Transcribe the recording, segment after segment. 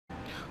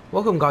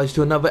Welcome guys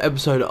to another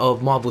episode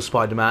of Marvels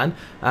Spiderman,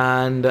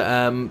 and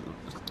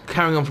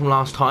carrying on from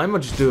last time,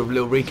 I'll just do a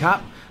little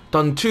recap.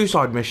 Done 2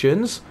 side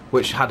missions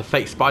which had a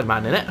fake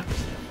Spider-Man in it,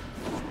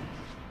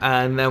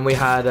 and then we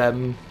had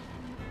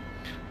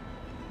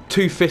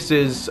 2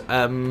 Fists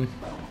labs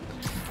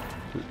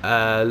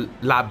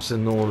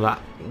and all that,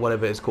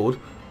 whatever it's called.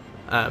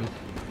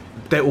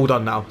 They're all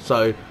done now,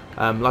 so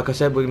like I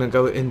said, we're going to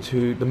go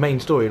into the main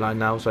storyline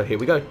now, so here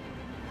we go.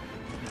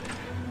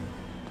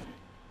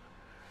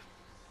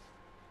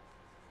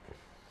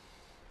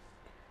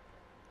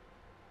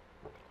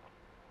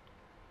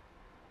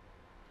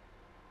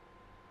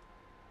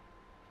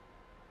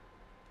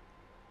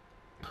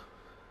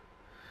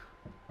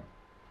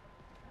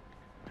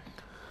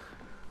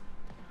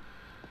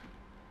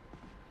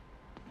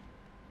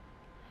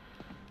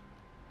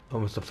 I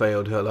must have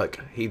failed her.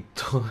 Like he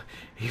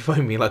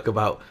phoned me like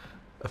about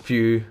a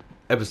few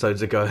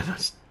episodes ago, and I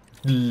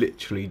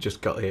literally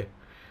just got here.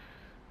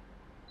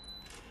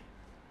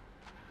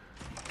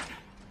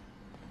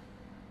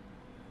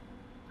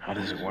 How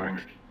does it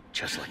work?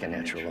 Just like a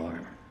natural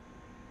arm.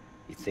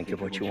 You think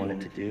of what you want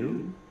it to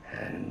do,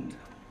 and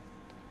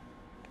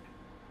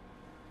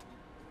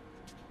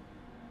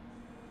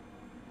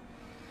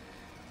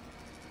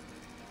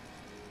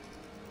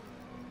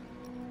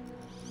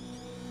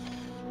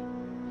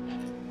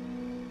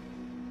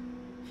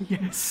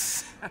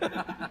yes.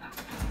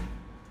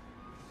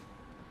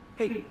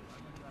 Hey,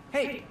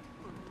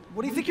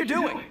 what do you think you're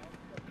doing?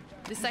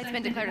 This site's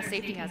been declared a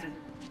safety hazard.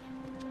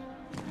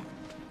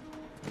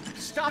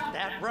 stop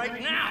that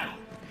right now!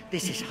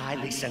 This is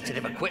highly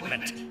sensitive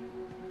equipment.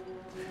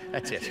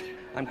 That's it.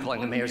 I'm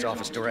calling the mayor's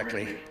office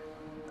directly.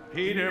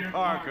 Peter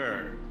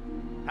Parker,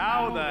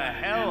 how the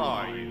hell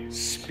are you?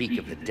 Speak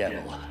of the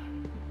devil.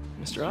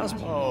 Mr.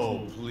 Osborn.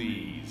 Oh,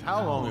 please.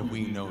 How long have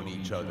we known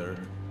each other?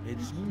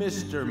 It's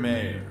Mr.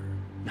 Mayor.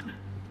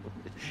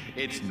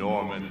 It's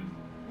Norman.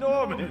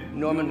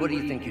 Norman, what do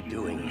you think you're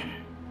doing?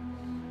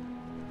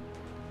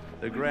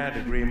 The grant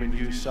agreement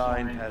you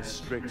signed has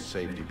strict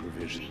safety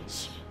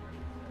provisions.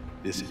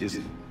 This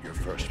isn't your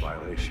first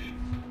violation.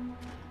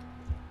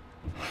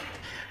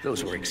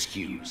 Those were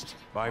excused.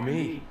 By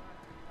me.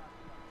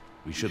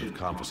 We should have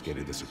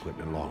confiscated this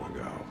equipment long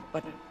ago.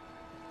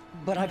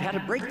 But I've had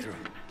a breakthrough.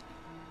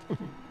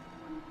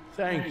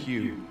 Thank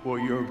you for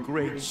your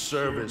great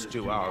service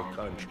to our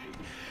country.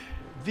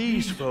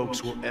 These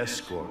folks will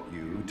escort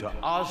you to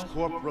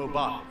Oscorp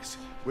Robotics,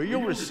 where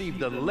you'll receive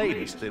the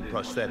latest in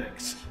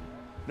prosthetics.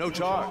 No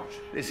charge.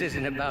 This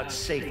isn't about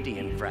safety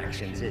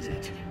infractions, is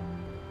it?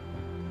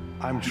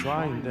 I'm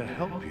trying to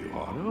help you,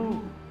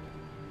 Otto.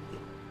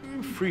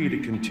 You're free to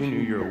continue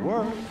your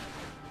work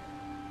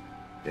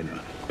in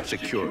a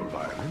secure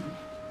environment.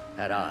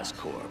 At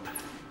Oscorp.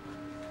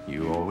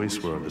 You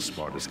always were the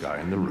smartest guy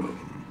in the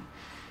room.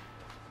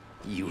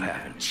 You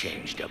haven't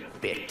changed a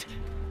bit.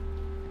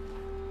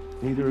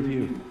 Neither of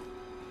you.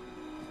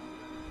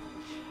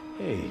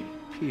 Hey,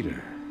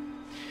 Peter.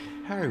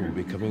 Harry will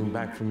be coming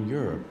back from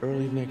Europe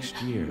early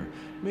next year.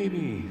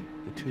 Maybe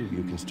the 2 of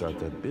you can start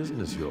that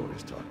business you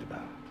always talked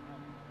about.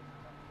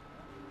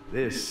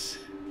 This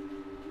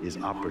is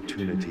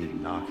opportunity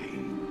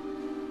knocking.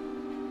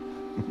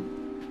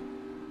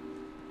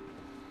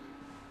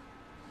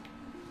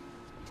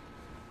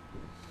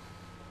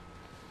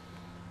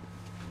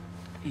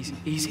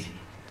 Easy.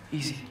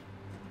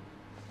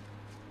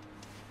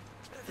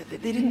 They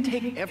didn't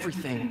take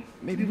everything.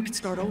 Maybe we could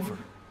start over.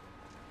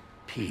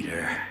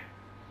 Peter.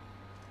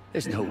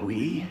 There's no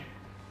we.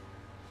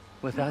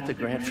 Without the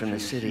grant from the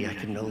city, I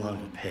can no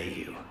longer pay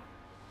you.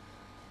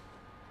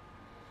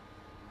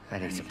 I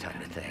need some time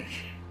to think.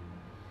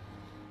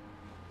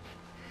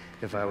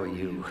 If I were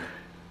you,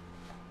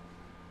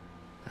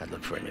 I'd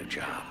look for a new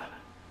job.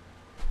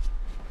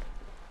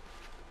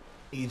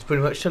 He's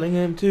pretty much telling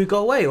him to go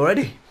away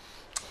already.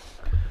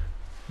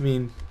 I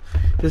mean,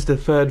 just the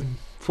 3rd,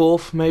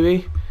 4th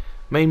maybe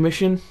main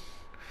mission,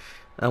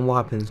 and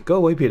what happens? Go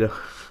away, Peter.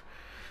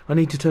 I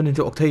need to turn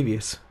into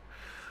Octavius.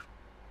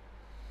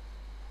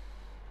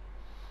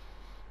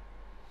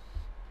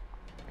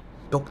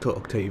 Dr.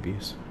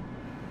 Octavius.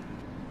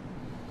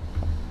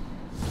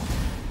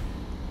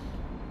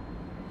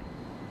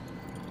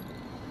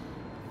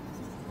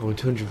 Oh,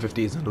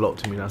 250 isn't a lot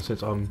to me now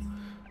since I'm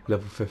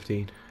level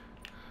 15.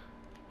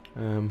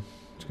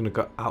 Just gonna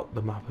go out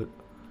the map.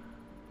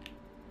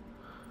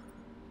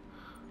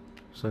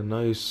 So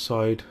no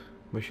side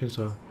missions.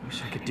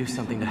 Wish I could do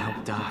something to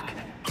help Doc.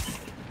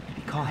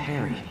 Maybe call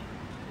Harry.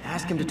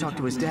 Ask him to talk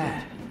to his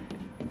dad.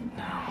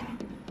 No.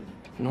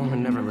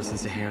 Norman never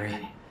listens to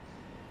Harry.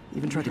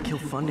 Even tried to kill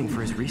funding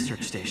for his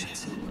research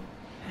stations.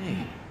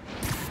 Hey,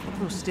 one of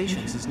those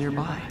stations is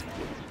nearby.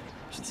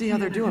 Should see how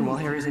they're doing while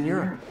Harry's in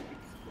Europe.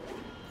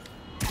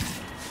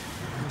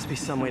 There must be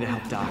some way to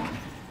help Doc.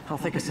 I'll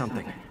think of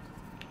something.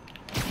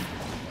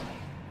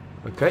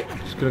 Okay,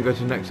 just gonna go to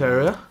the next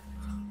area.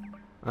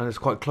 And it's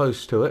quite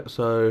close to it,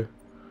 so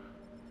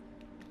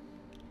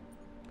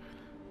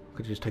I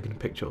could just take a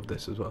picture of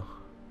this as well.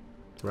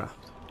 The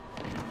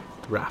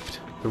raft.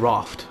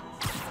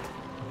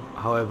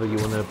 however you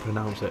want to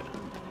pronounce it.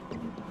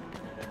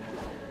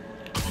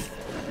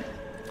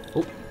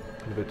 Oh,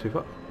 a bit too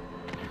far.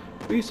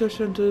 Research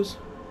centers.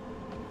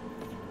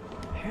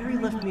 Harry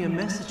left me a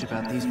message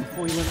about these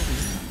before he left me.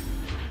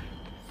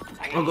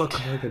 Oh god,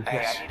 okay, Hey,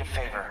 yes. I need a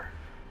favor.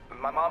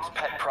 My mom's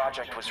pet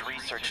project was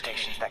research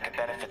stations that could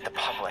benefit the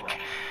public.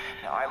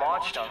 Now, I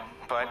launched them,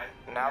 but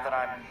now that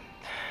I'm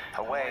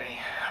away,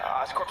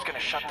 Oscorp's gonna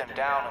shut them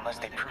down unless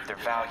they prove their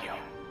value.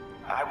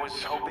 I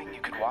was hoping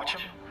you could watch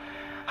them.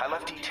 I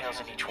left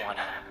details in each one.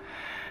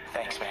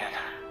 Thanks, man.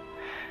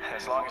 And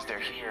as long as they're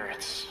here,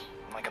 it's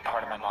like a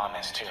part of my mom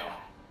is too.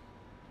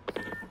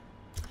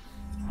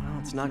 Well,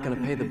 it's not gonna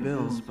pay the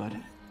bills, but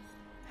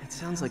it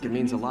sounds like it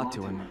means a lot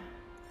to him.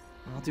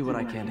 I'll do what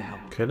I can to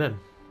help. Okay then.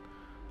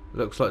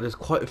 Looks like there's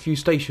quite a few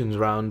stations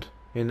around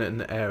in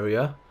an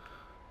area.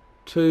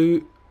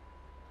 Two,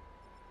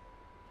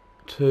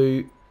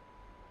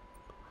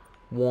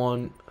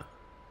 1,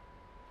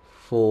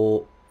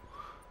 4.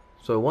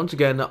 So once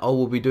again, I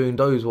will be doing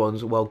those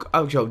ones. Well,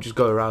 actually, I'll just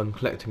go around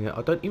collecting it.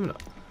 I don't even know.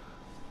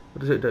 What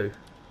does it do?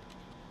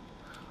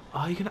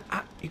 Oh, you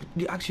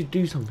actually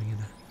do something in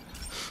there.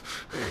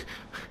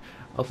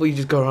 I thought you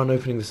just go around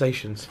opening the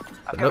stations.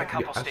 I've got a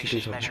couple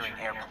stations measuring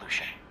air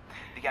pollution.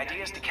 The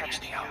idea is to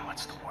catch the,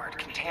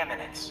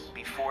 contaminants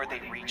before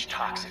they reach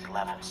toxic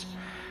levels.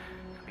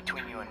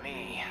 Between you and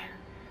me,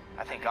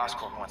 I think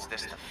Oscorp wants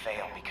this to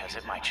fail because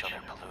it might show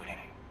they're polluting.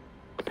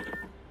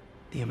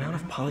 The amount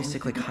of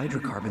polycyclic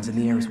hydrocarbons in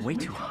the air is way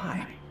too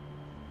high.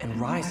 And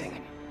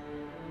rising.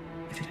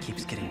 If it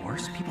keeps getting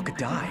worse, people could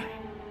die.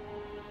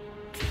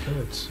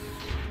 Birds.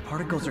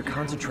 Particles are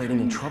concentrating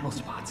in trouble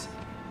spots.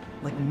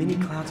 Like mini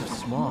clouds of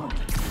smog.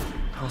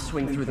 I'll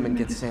swing through them and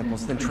get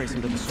samples, then trace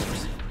them to the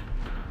source.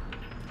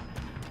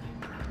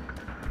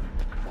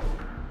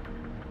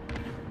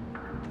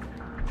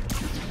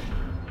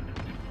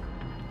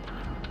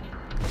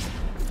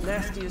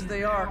 Nasty as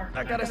they are,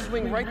 I gotta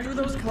swing right through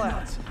those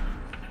clouds.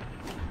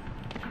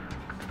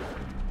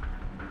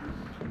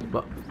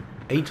 But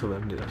 8 of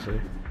them did I say?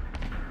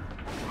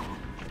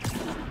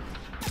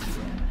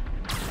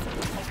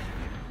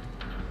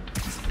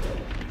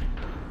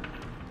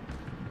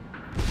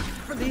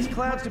 For these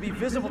clouds to be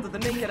visible to the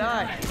naked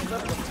eye, the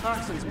level of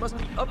toxins must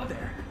be up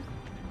there.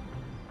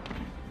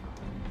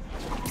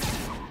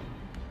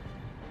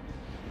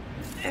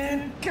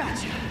 And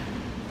gotcha!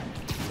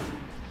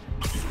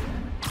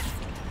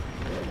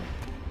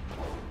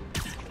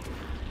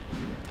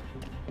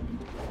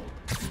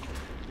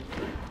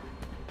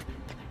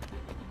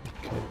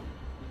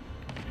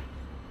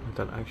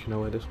 I don't actually know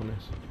where this one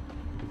is.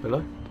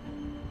 Below?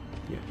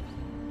 Yeah.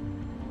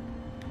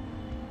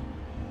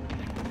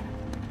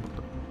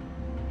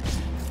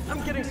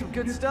 I'm getting some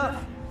good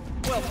stuff.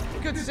 Well,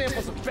 good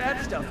samples of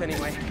bad stuff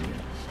anyway.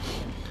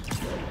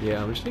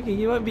 Yeah, I'm just thinking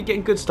you might be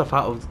getting good stuff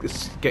out of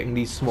getting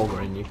these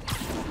smogger in you.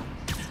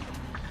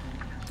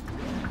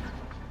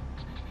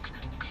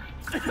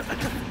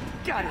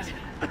 Got it.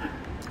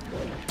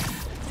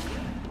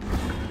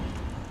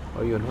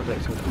 Oh, you're not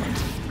that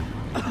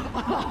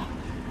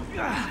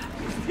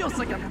Feels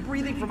like I'm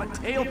breathing from a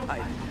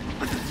tailpipe.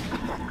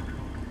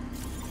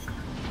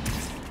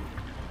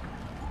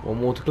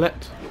 One more to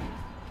collect.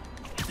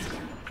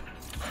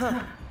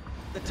 Huh.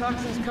 The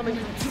toxin's coming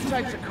from 2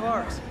 types of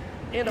cars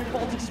and a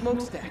faulty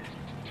smokestack.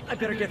 I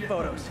better get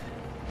photos.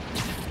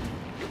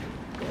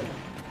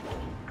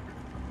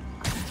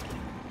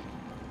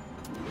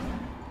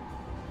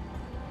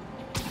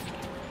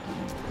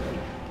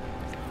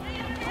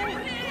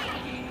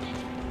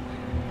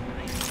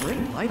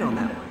 Great light on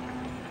that one.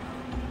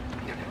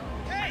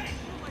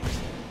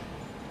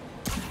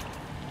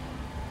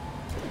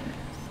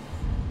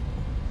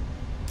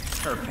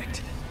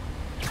 Perfect.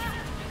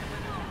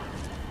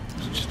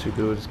 It's just too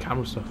good with his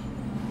camera stuff.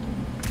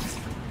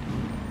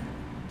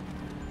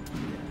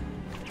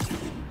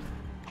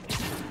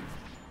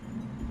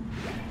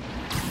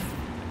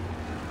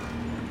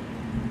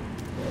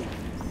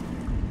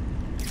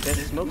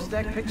 Best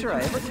smokestack picture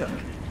I ever took.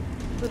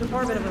 The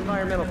Department of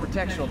Environmental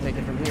Protection will take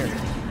it from here.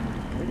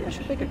 Maybe I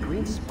should make a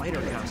green spider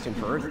costume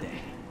for Earth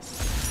Day.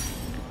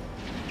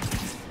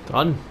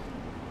 Done.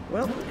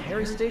 Well,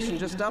 Harry's station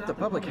just stopped a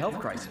public health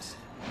crisis.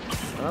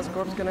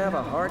 Oscorp's gonna have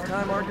a hard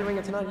time arguing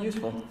it's not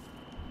useful.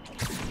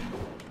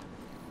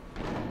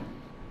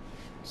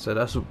 So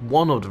that's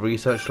one of the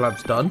research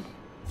labs done.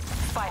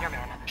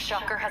 Spiderman,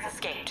 Shocker has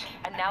escaped,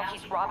 and now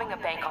he's robbing a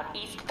bank on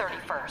East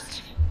 31st.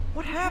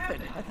 What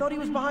happened? I thought he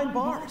was behind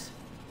bars.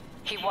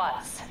 He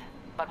was,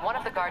 but one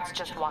of the guards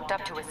just walked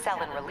up to his cell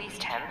and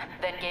released him,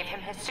 then gave him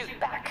his suit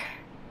back.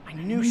 I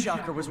knew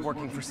Shocker was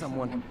working for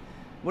someone.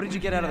 What did you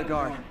get out of the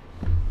guard?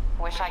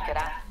 Wish I could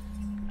ask.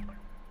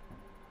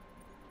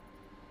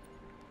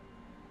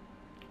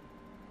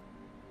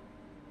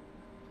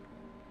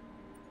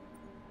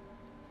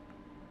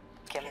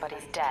 But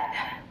he's dead.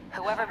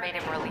 Whoever made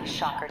him release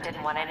Shocker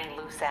didn't want any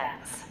loose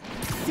ends.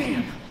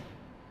 Damn!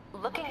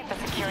 Looking at the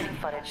security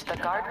footage, the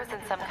guard was in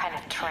some kind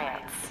of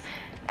trance.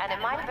 And it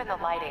might have been the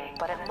lighting,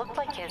 but it looked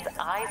like his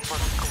eyes were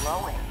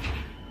glowing.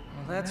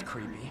 Well, that's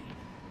creepy.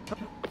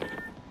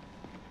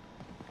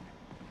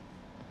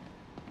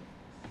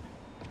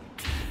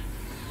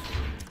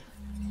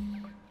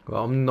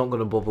 Well, I'm not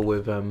gonna bother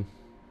with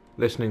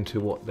listening to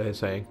what they're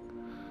saying.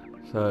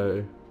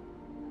 So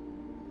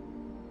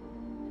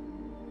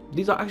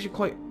these are actually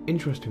quite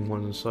interesting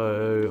ones.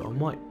 So I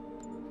might.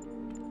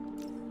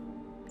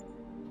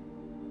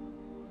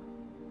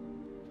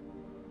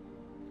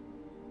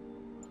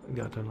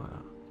 Yeah, I don't like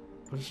that.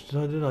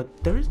 I don't know.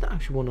 There isn't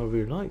actually one I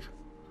really like.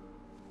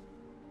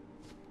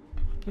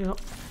 Yeah,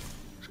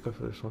 let's go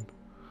for this one.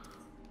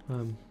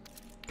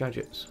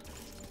 Gadgets.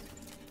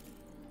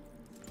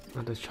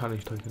 And there's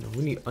challenge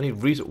token. I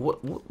need research.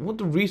 What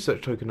the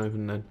research token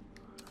open then?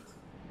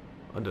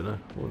 I don't know.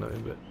 We'll know in a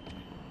bit.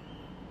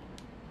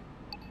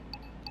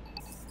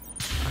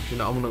 Actually,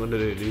 no. I'm not going to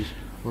do these.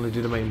 I'm going to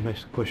do the main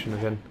question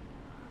again.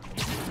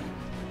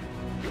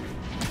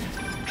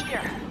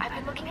 Peter, I've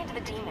been looking into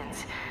the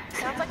demons.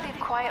 Sounds like they've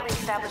quietly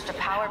established a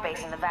power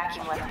base in the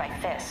vacuum left by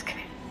Fisk.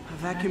 A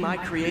vacuum I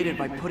created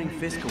by putting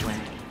Fisk away.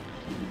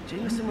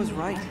 Jameson was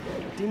right.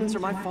 Demons are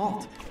my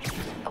fault.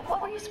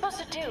 What were you supposed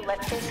to do?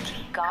 Let Fisk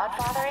keep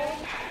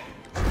godfathering?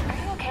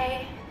 Are you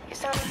okay? You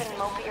sound even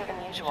mopier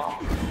than usual.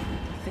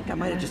 I think I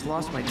might have just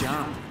lost my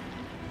job.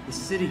 The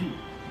city,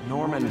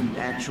 Norman,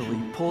 actually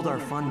pulled our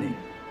funding.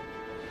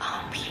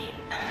 Oh, Pete.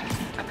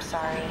 I'm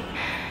sorry.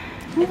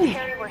 If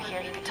Harry were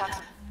here, he could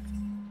talk.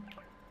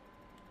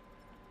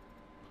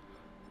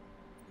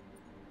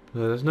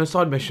 There's no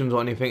side missions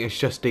or anything. It's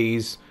just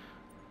these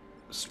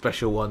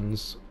special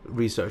ones,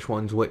 research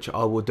ones, which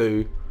I will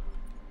do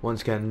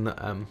once again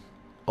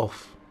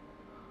off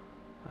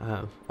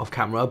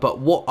camera. But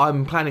what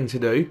I'm planning to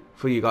do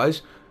for you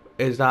guys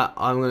is that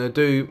I'm going to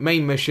do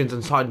main missions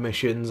and side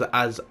missions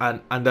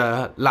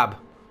and lab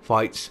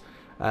fights.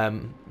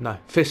 No,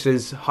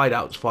 Fisk's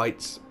hideouts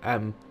fights.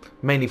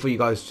 Mainly for you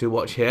guys to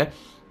watch here.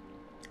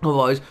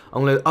 Otherwise,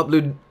 I'm going to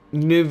upload a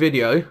new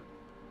video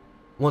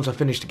once I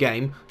finish the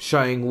game,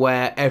 showing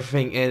where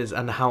everything is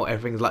and how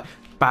everything's like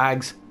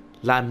bags,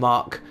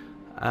 landmark,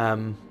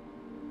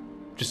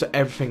 just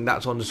everything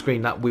that's on the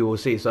screen that we will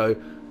see. So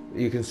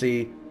you can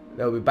see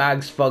there will be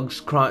bags,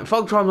 thugs, crime.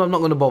 Thug crimes I'm not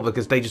going to bother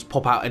because they just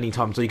pop out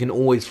anytime, so you can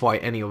always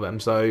fight any of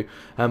them. So,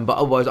 but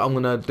otherwise I'm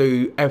going to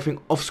do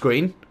everything off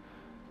screen.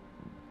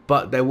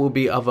 But there will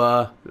be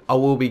other. I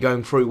will be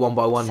going through one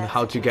by one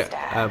how to get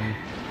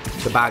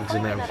the bags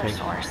and everything,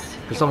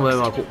 because some of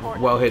them are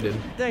well hidden.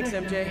 Thanks,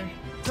 MJ.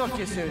 Talk to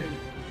you soon.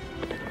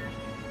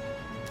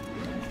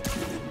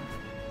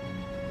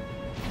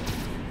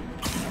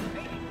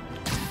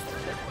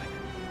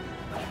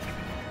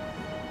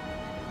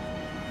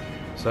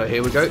 So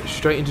here we go,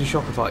 straight into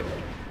Shocker fight.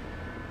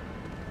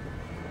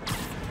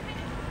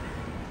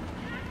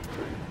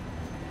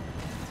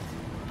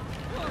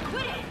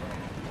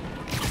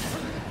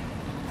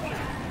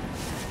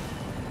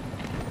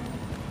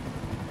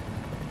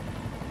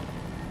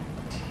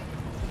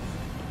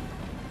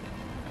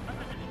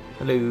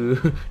 Hello,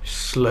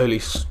 slowly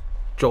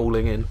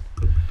strolling in.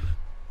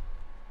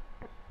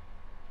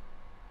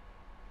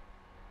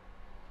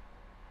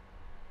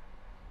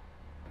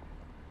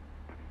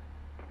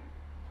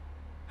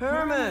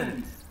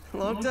 Herman!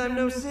 Long time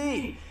no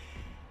see.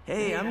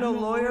 Hey, I'm no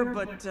lawyer,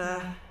 but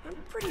I'm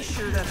pretty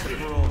sure that's a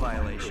parole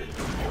violation.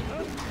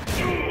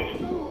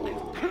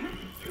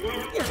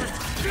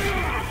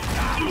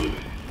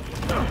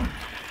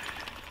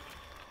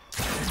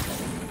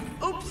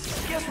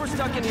 Oops, guess we're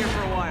stuck in here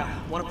for a while.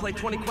 Want to play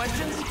 20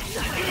 questions?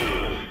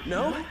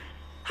 No?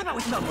 How about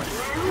we somewhere?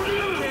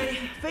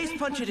 Okay, face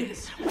punch it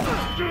is.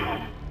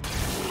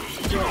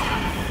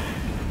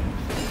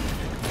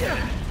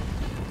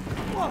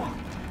 Whoa!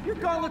 Your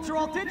gauntlets are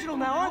all digital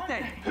now, aren't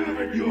they? Have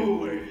it your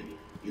way.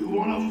 You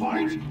wanna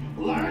fight?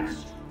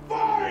 Let's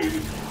fight!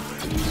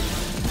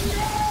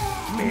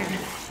 Man,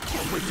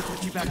 can't wait to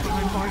put you back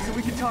behind bars so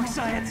we can talk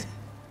science.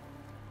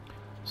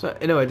 So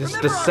anyway, this is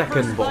the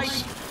second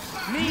boss.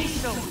 Me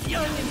so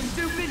young and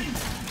stupid,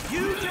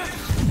 you just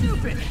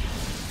stupid.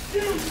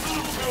 You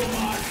talk so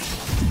much!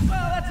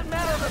 Well, that's a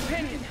matter of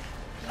opinion.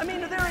 I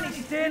mean, are there any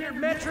standard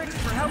metrics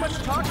for how much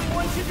talking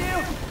one should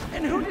do?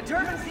 And who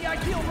determines the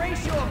ideal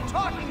ratio of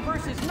talking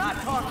versus not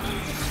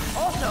talking?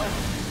 Also,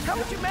 how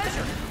would you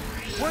measure?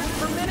 Words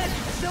per minute,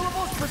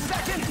 syllables per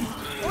second?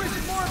 Or is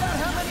it more about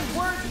how many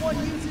words one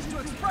uses to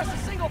express a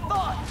single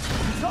thought?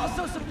 It's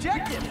also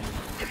subjective.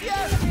 If you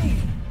ask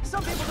me,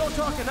 some people don't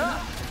talk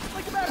enough.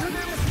 Like about who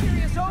their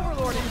mysterious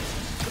overlord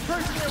is, the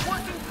person they're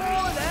working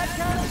for, that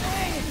kind of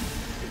thing.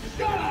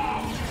 Shut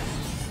up!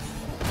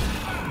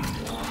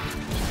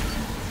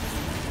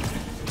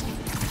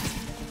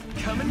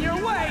 Coming your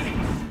way!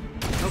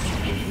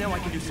 Okay, now I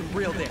can do some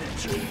real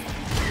damage.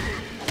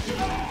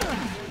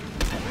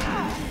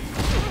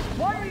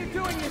 Why are you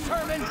doing this,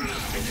 Herman?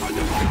 Because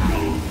if I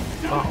don't,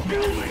 don't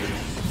kill me!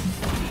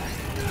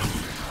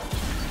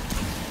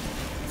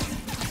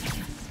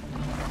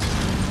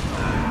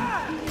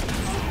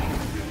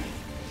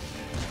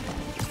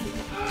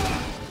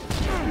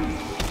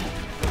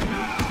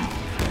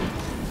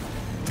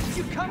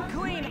 You come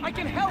clean, I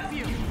can help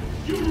you!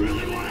 You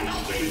really want to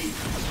help me?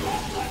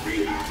 Don't let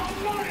me have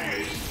the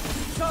money!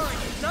 Sorry,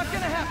 not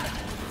gonna happen.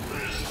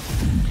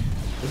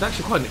 It's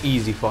actually quite an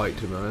easy fight,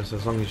 to be honest,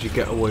 as long as you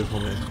get away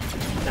from it.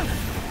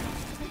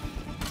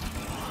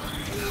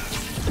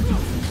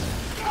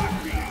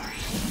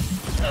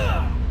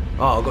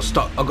 Oh, I got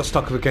stuck. I got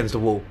stuck against the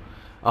wall.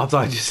 After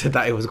I just said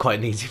that, it was quite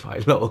an easy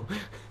fight. Lol.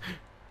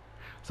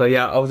 So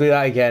yeah, I'll do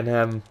that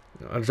again.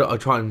 I'll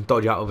try and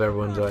dodge out of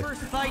everyone's way.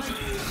 First fight,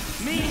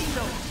 me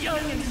so young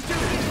and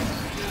stupid.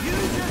 You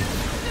just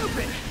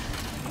stupid.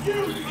 You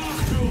talk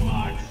too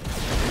much.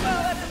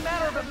 Well, that's a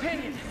matter of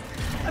opinion.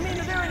 I mean,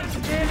 are there any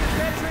standard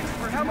metrics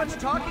for how much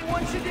talking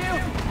one should do?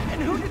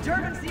 And who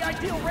determines the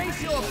ideal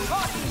ratio of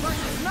talking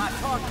versus not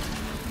talking?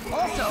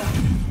 Also,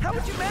 how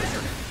would you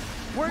measure?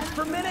 Words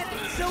per minute?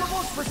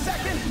 Syllables per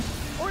second?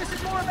 Or is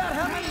it more about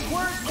how many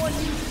words one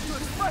uses to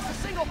express a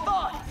single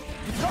thought?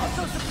 It's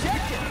also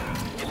subjective.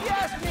 If you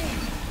ask me,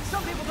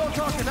 some people don't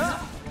talk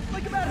enough.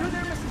 Like about who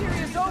their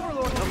mysterious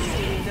overlord will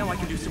be. Now I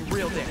can do some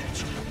real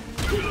damage.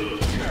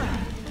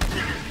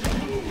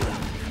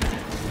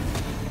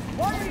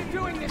 Why are you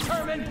doing this,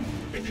 Herman?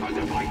 Because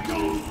if I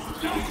don't,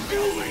 they'll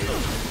kill me.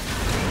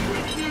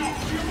 Quit now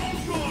for your own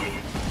good.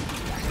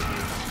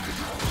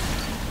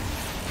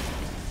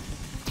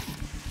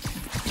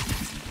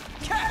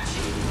 Catch!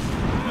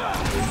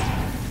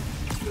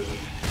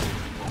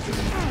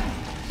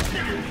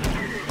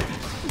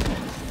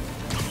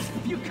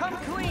 If you come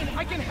clean,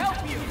 I can help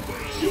you.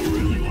 You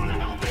really want to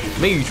help me?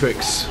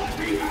 Matrix. I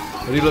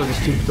do love this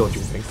super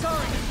dodging thing.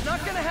 Sorry, it's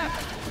not gonna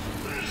happen.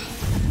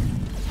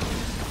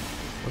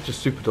 I'll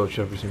just super dodge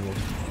every single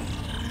one.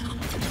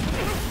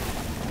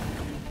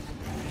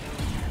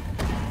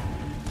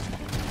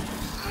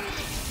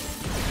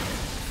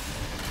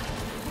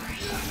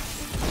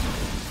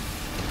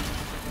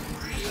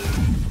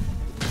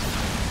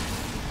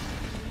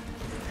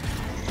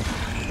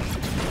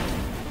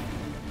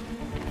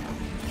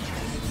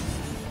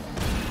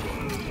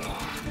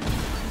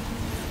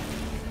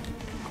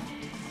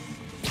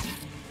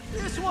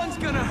 This one's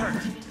gonna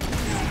hurt.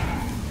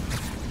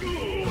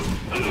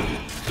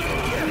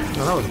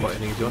 Oh, that was quite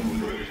an easy one.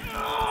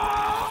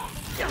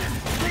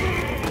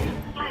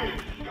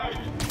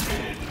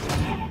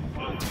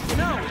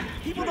 No,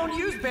 people don't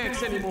use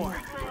banks anymore.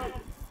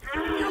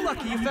 You're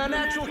lucky you found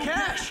actual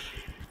cash.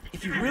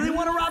 If you really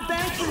want to rob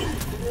banks,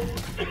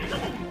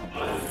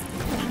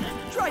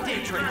 try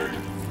day trading.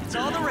 It's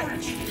all the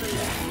rage.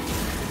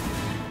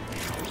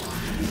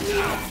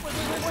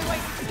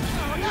 Wait.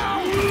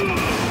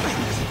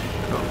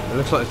 Oh, it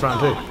looks like it's round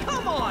 2. Oh,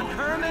 come on,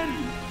 Herman.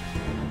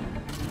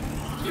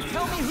 You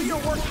tell me who you're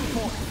working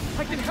for.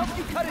 I can help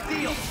you cut a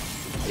deal.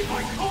 If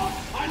I caught,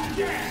 I'm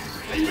dead.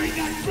 They made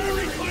that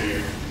very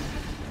clear.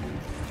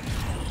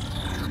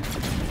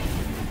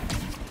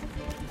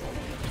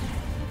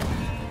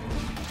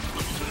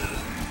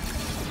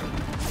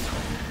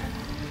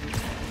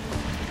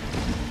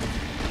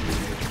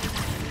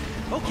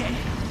 Okay,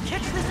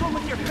 catch this one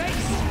with your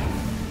face.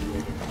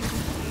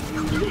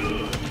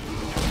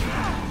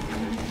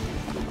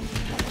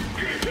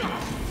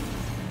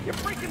 You're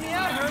freaking me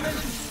out, Herman.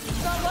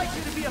 It's not like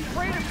you to be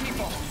afraid of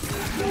people.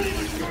 Not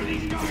even sure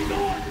these guys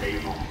are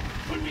people.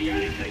 Could be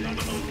anything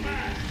under those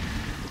masks.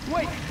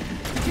 Wait,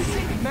 did you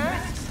say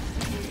masks?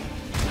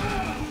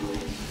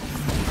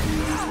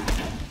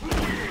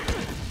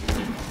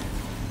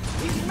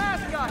 These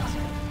mascots,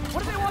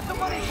 what do they want the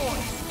money for?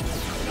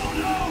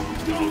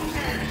 Don't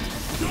care.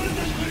 As soon as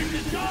I finish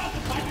the job,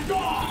 I'm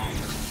gone.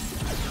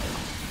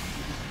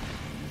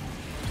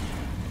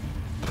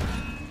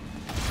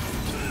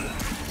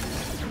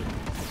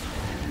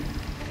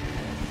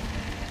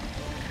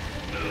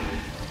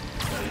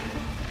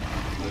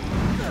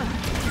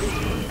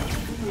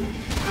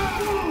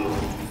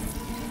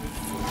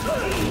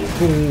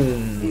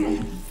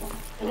 Boom.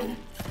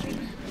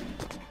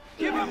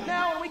 Give up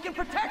now and we can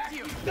protect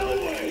you. No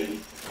way.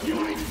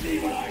 You ain't see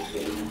what I see.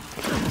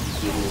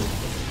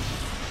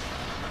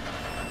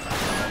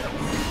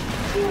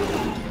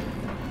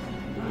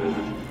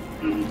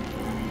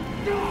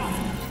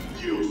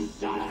 You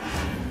son of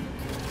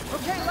a...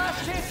 Okay,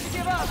 last chance to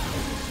give up.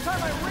 This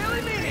time I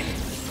really mean it.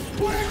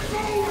 We're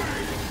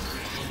going!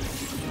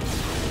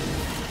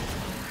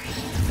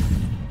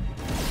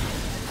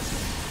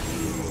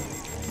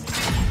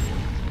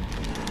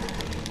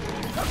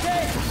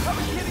 Okay, I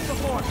was kidding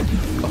before.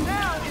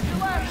 Now is your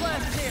last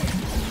chance.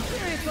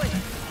 Seriously.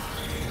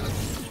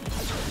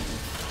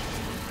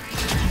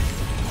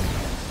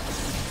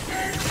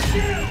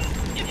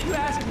 If you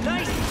ask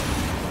nicely.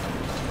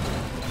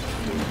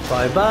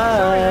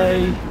 Bye-bye.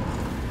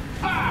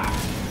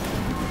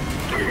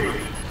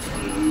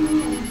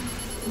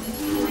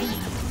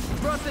 You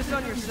brought this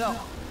on yourself.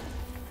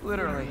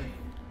 Literally.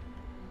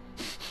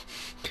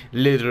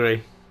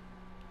 Literally.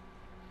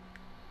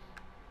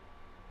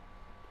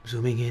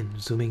 Zooming in,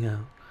 zooming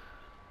out.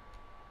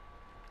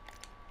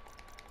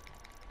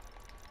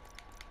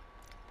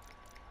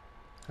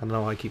 I don't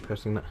know why I keep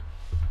pressing that.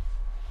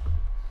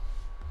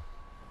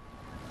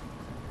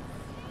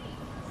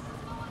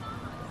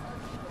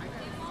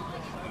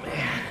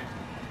 Man,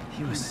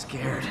 he was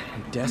scared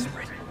and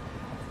desperate.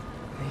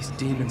 These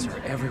demons are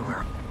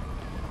everywhere.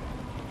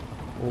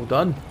 All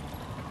done.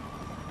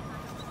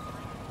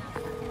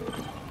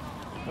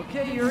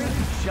 Okay, Yuri.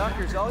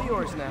 Shocker's all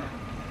yours now.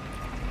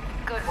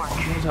 Good work. was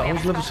We that? I have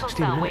was a level special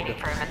 16 a cell minute waiting ago.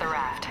 for him at the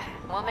raft.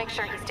 We'll make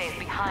sure he stays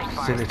behind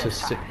bars Senator this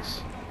time.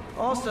 6.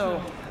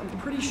 Also, I'm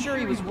pretty sure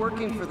he was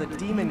working for the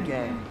Demon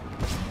Gang.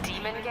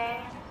 Demon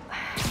Gang?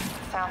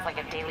 Sounds like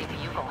a Daily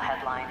Bugle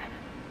headline.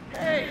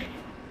 Hey!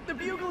 The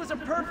Bugle is a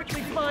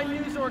perfectly fine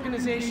news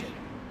organization.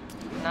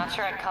 Not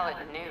sure I'd call it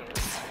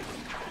news.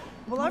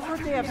 Well, I've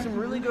heard they have some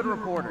really good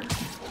reporters.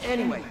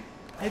 Anyway,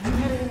 have you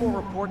had any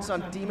more reports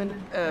on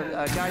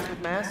guys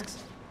with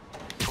masks?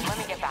 Let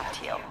me get back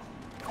to you.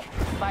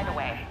 By the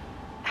way,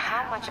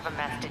 how much of a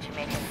mess did you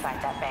make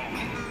inside that bank?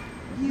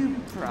 You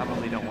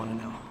probably don't want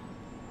to know.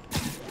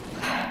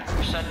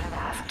 Shouldn't have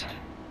asked.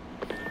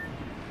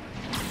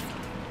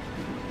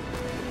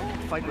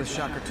 Fight with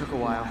Shocker took a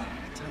while.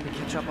 Time to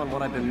catch up on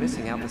what I've been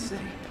missing out in the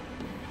city.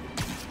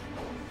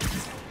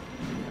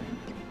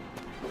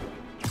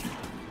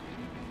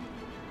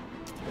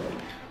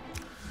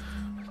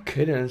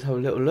 Okay, then let's have a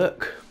little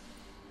look.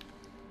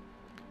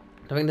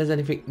 I don't think there's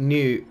anything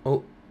new.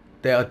 Oh,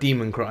 they are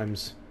demon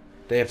crimes.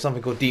 They have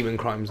something called demon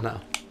crimes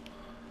now.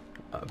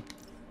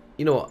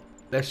 You know what?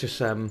 Let's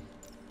just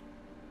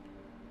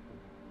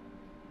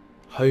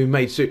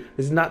homemade suit.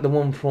 Isn't that the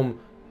one from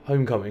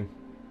Homecoming?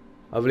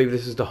 I believe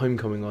this is the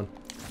Homecoming one.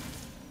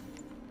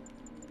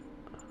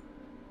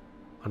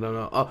 I don't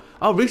know.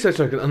 Oh, research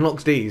token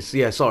unlocks these.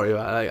 Yeah, sorry,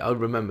 I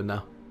remember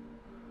now.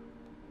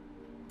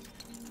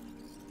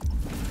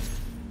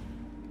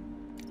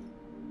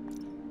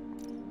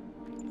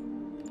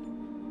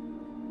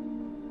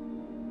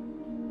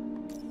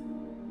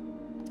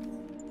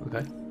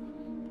 Okay.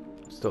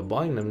 Stop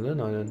buying them then,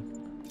 I then.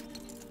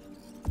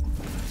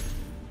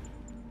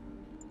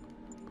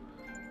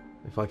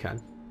 If I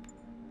can.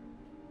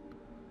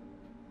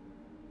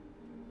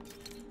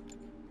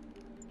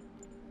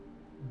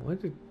 Why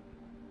did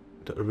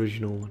the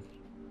original one?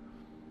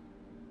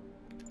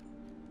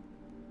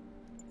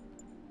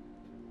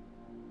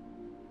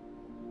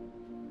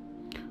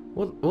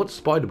 What's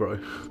Spider Bro?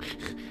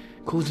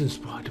 Calls him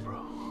Spider Bro.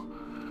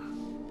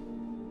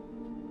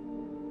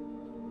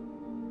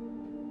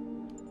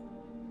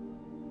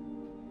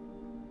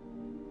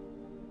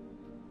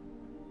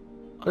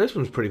 Oh, this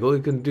one's pretty cool.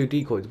 You can do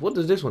decoys. What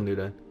does this one do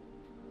then?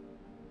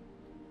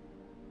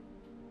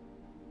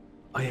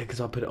 Oh yeah,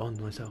 because I put it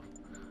on myself.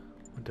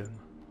 I don't know.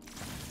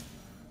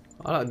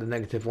 I like the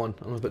negative one.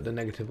 I'm gonna put the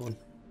negative one.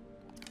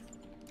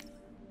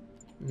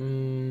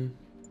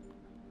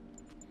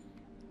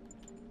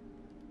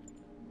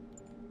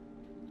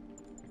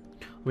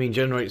 I mean,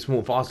 generates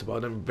more faster, but I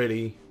don't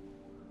really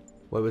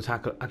web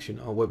attack. Actually,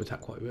 no, I'll web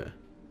attack quite a bit.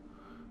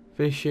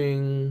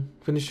 Finishing.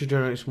 Finish to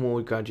generate small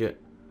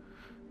gadget.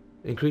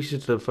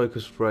 Increases the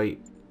focus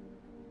rate.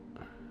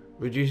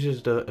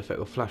 Reduces the effect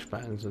of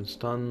flashbangs and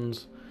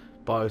stuns.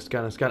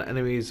 Bioscanner. Scan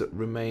enemies that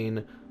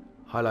remain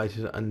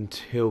highlighted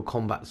until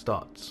combat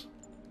starts.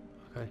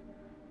 Okay.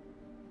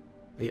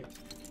 Yeah.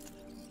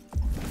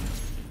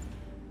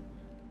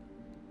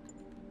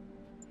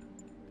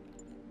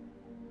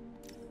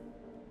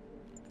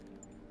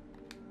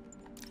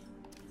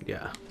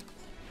 Yeah.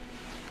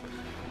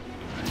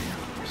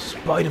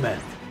 Spiderman.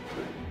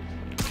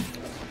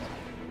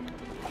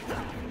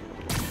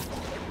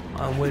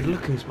 I'm weird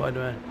looking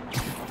Spider-Man.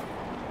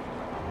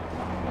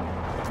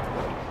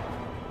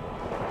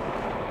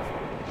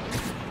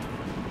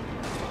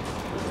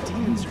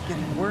 Demons are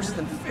getting worse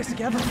than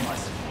Fisk ever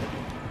was.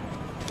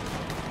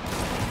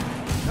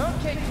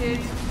 Okay,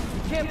 kids.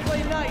 You can't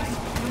play nice.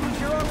 You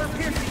lose your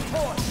armor-piercing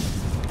toy.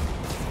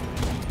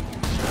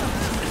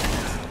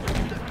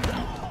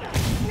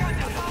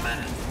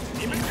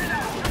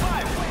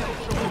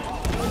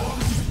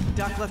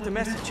 Doc left a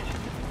message.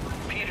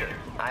 Peter,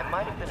 I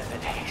might have been a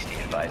bit hasty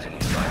advising you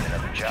to find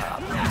another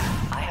job.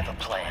 I have a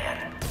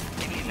plan.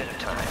 Give me a bit of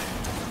time.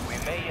 We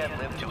may yet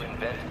live to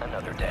invent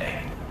another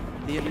day.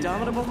 The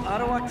indomitable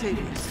Otto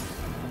Octavius.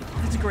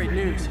 That's great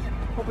news.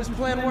 Hope his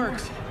plan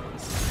works.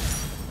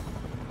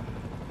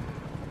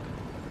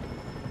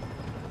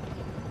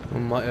 I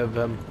might have,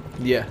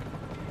 yeah.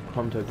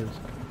 Crumb tokens.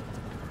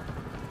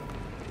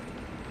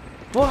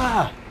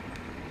 Wow!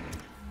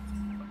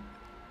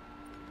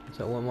 Is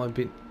that what might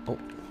be? Oh.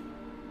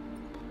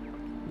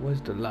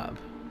 Where's the lab?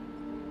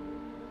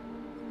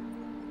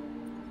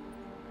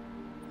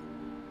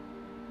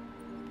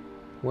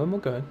 Where am I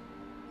going?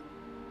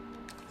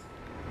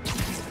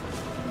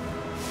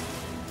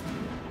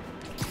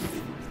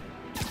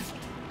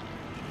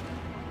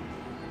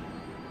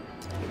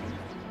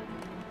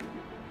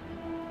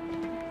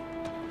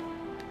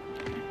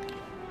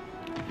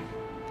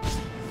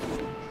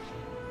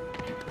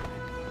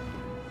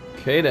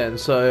 Okay then,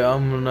 so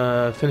I'm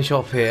gonna finish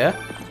off here.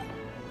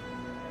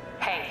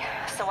 Hey,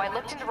 so I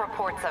looked into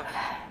reports of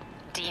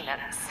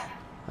demons.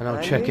 And I'll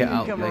I check knew it you'd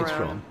out come later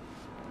around. on.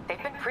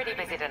 They've been pretty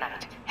busy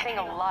tonight, hitting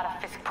a lot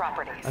of Fisk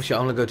properties. Actually,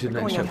 I'm gonna go to the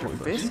next Going after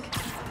checkpoint first.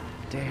 Fisk?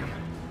 Damn. You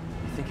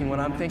thinking what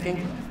I'm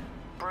thinking?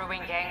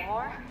 Brewing gang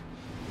war?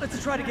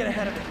 Let's try to get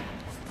ahead of it.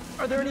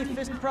 Are there any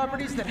Fisk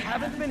properties that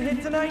haven't been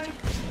hit tonight?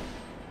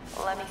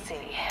 Let me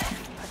see.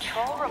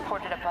 Patrol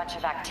reported a bunch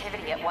of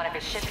activity at one of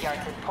his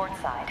shipyards in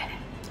Portside.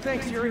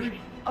 Thanks, Yuri.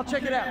 I'll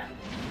check it out.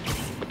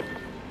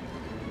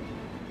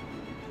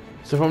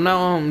 So from now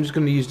on, I'm just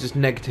going to use this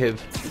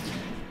negative.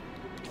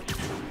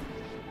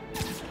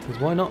 Because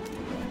why not?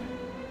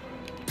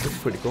 Looks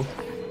pretty cool.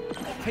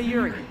 Hey,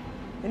 Yuri.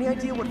 Any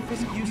idea what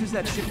Fisk uses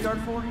that shipyard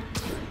for?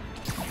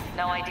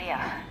 No idea.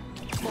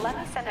 Let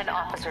me send an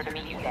officer to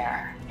meet you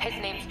there. His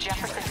name's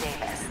Jefferson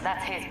Davis.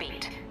 That's his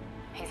beat.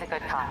 He's a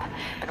good cop.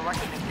 Been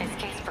working in this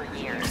case for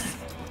years.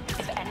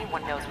 If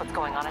anyone knows what's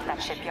going on at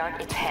that shipyard,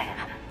 it's him.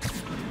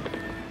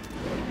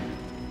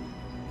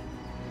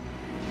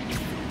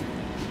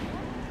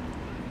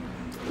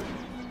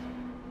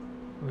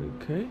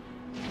 Okay.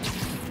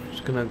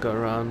 Just gonna go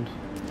around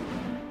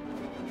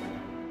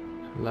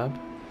lab.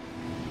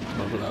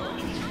 Not lab.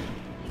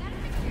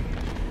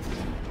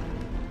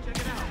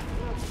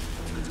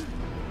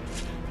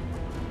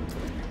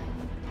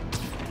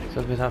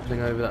 Something's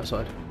happening over that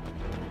side.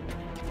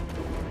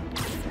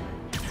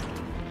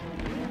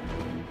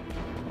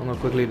 I'm gonna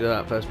quickly do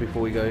that first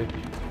before we go.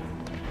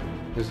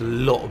 There's a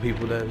lot of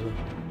people there as well.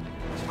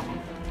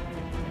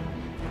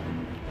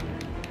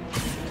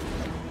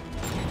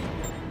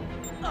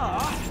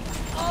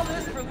 All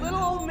this for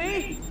little old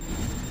me?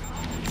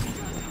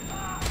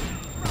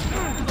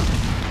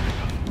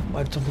 I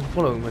have something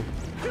following me.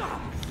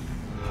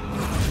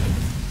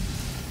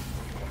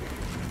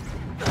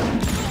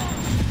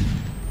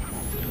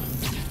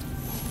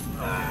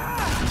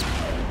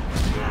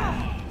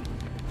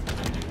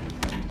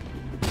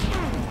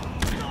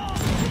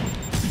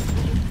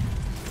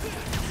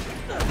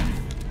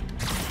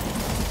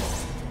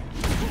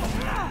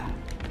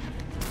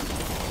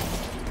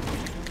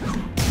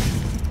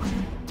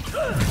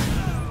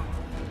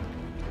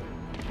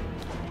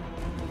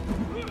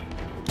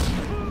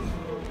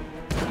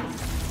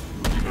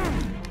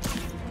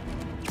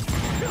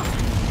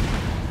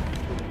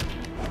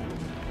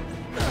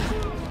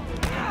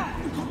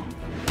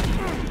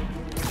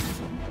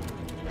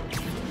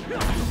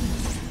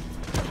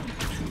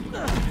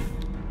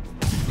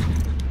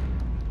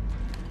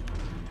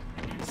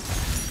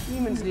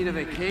 Demons need a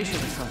vacation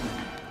or something.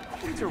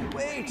 These are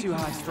way too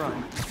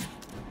high-strung.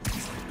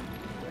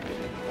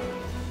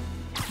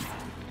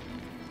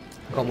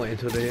 I can't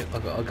wait until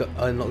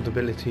I unlock the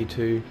ability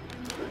to.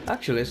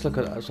 Actually, let's look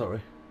at that.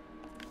 Sorry,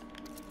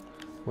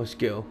 my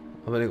skill.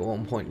 I've only got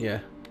 1 point. Yeah.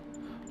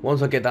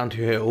 Once I get down to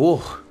here,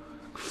 oh,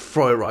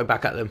 throw it right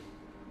back at them.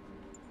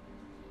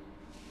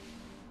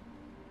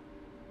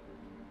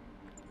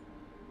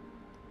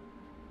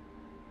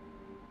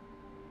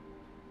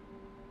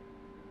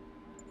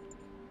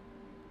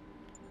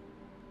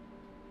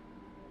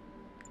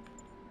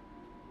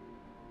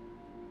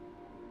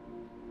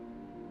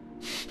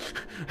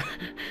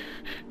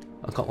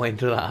 I can't wait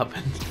until that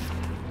happens.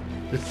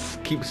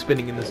 Just keep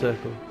spinning in the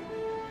circle.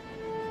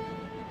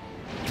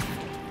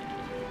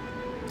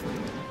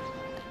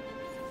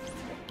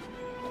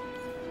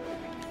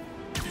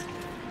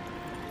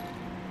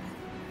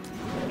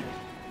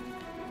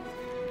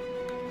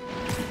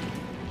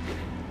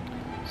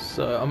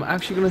 So I'm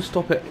actually going to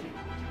stop it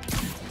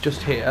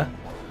just here,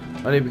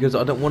 only because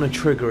I don't want to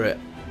trigger it.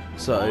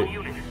 So all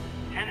units,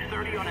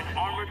 10:30 on an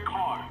armored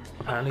car.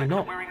 Apparently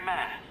not. Wearing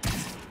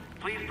masks.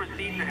 Please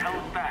proceed to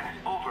Halifax.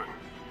 Over.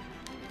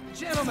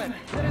 Gentlemen,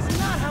 that is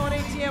not how an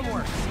ATM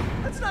works.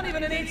 That's not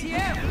even an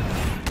ATM.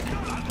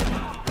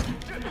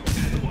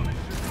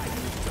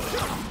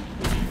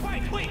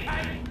 Wait,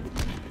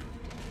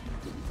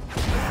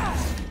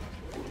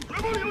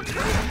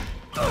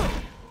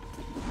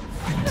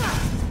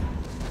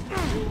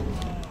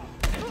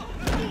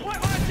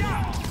 watch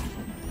out!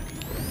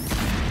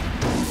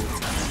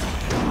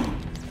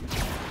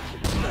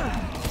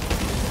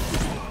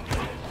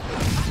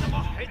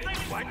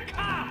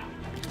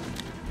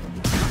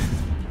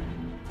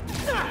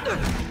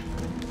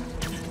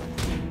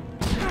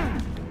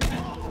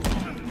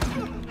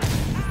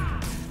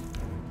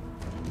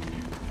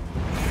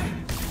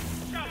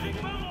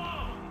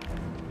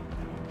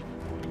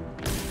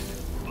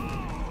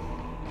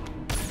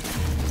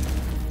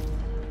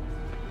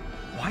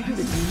 Why do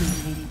the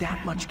demons need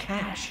that much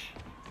cash?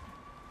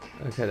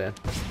 okay then.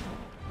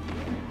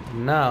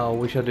 Now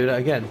we shall do that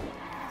again.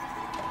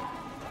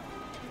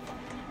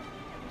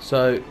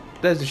 So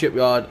there's the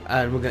shipyard,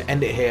 and we're going to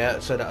end it here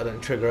so that I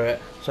don't trigger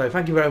it. So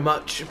thank you very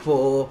much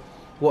for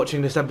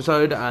watching this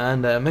episode,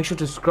 and make sure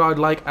to subscribe,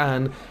 like,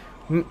 and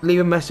leave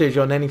a message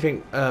on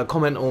anything,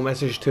 comment or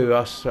message to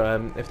us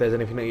if there's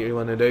anything that you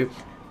want to do.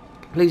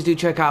 Please do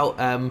check out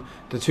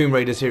the Tomb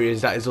Raider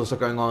series that is also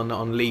going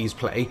on Lee's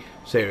Play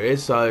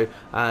series. So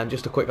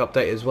just a quick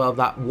update as well,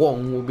 that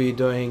Wong will be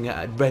doing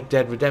Red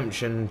Dead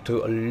Redemption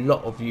to a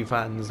lot of you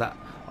fans that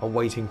are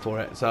waiting for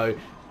it. So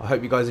I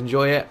hope you guys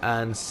enjoy it,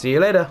 and see you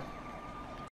later.